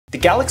The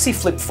Galaxy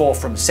Flip 4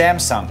 from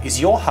Samsung is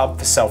your hub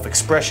for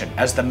self-expression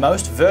as the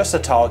most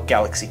versatile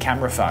Galaxy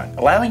camera phone,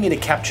 allowing you to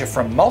capture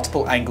from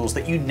multiple angles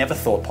that you never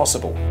thought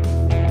possible.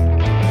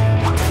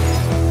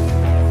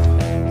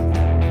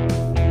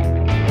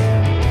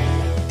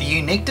 The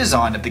unique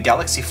design of the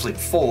Galaxy Flip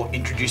 4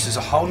 introduces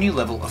a whole new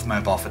level of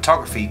mobile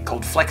photography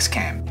called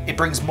Flexcam. It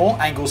brings more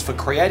angles for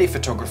creative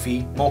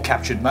photography, more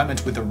captured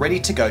moments with a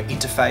ready-to-go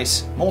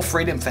interface, more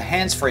freedom for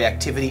hands-free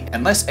activity,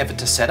 and less effort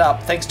to set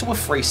up thanks to a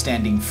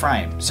freestanding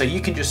frame, so you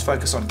can just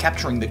focus on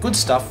capturing the good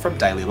stuff from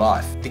daily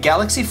life. The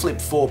Galaxy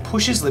Flip 4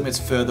 pushes limits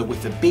further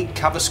with the big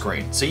cover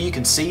screen, so you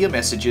can see your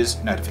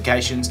messages,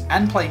 notifications,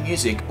 and play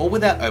music all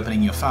without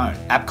opening your phone.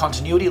 App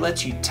continuity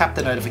lets you tap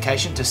the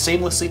notification to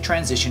seamlessly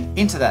transition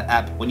into that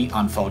app when you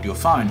unfold your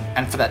phone,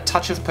 and for that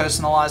touch of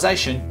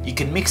personalization, you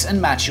can mix and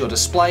match your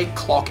display,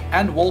 clock,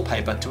 and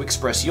wallpaper to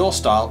express your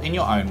style in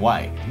your own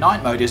way.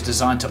 Night mode is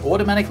designed to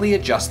automatically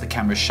adjust the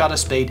camera's shutter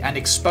speed and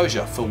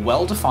exposure for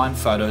well-defined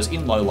photos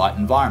in low-light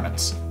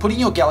environments. Putting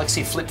your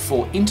Galaxy Flip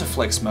 4 into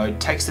flex mode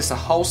takes this a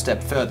whole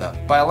step further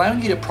by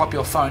allowing you to prop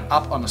your phone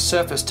up on a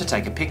surface to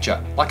take a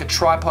picture, like a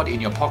tripod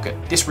in your pocket.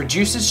 This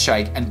reduces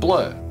shake and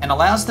blur, and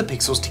allows the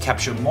pixels to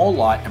capture more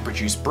light and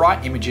produce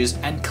bright images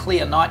and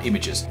clear night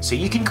images, so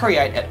you can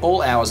create at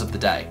all hours of the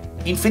day.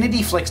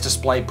 Infinity Flex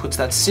Display puts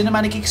that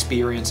cinematic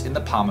experience in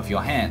the palm of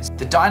your hands.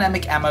 The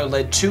dynamic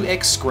AMOLED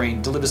 2X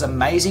screen delivers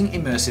amazing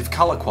immersive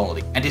color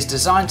quality and is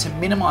designed to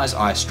minimize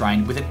eye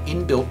strain with an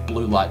inbuilt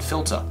blue light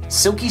filter.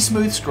 Silky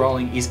smooth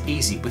scrolling is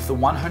easy with the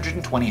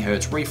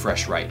 120Hz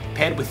refresh rate.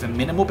 Paired with the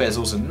minimal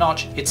bezels and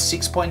notch, it's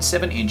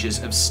 6.7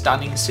 inches of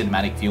stunning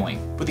cinematic viewing.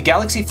 With the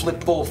Galaxy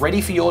Flip 4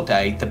 ready for your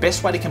day, the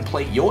best way to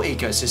complete your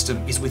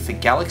ecosystem is with the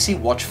Galaxy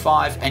Watch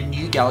 5 and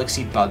new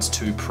Galaxy Buds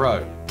 2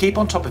 Pro. Keep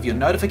on top of your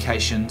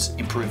notifications,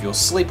 improve your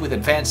sleep with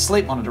advanced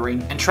sleep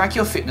monitoring, and track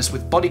your fitness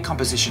with body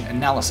composition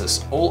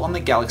analysis, all on the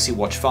Galaxy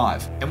Watch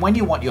 5. And when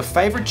you want your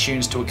favorite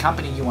tunes to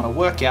accompany you on a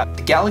workout,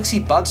 the Galaxy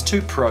Buds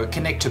 2 Pro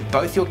connect to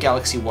both your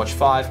Galaxy Watch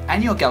 5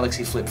 and your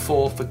Galaxy Flip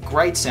 4 for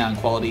great sound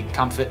quality,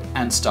 comfort,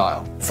 and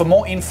style. For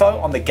more info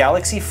on the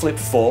Galaxy Flip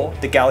 4,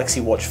 the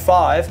Galaxy Watch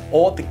 5,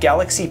 or the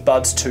Galaxy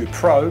Buds 2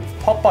 Pro,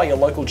 pop by your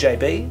local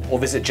JB or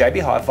visit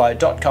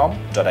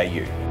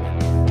jbhifi.com.au.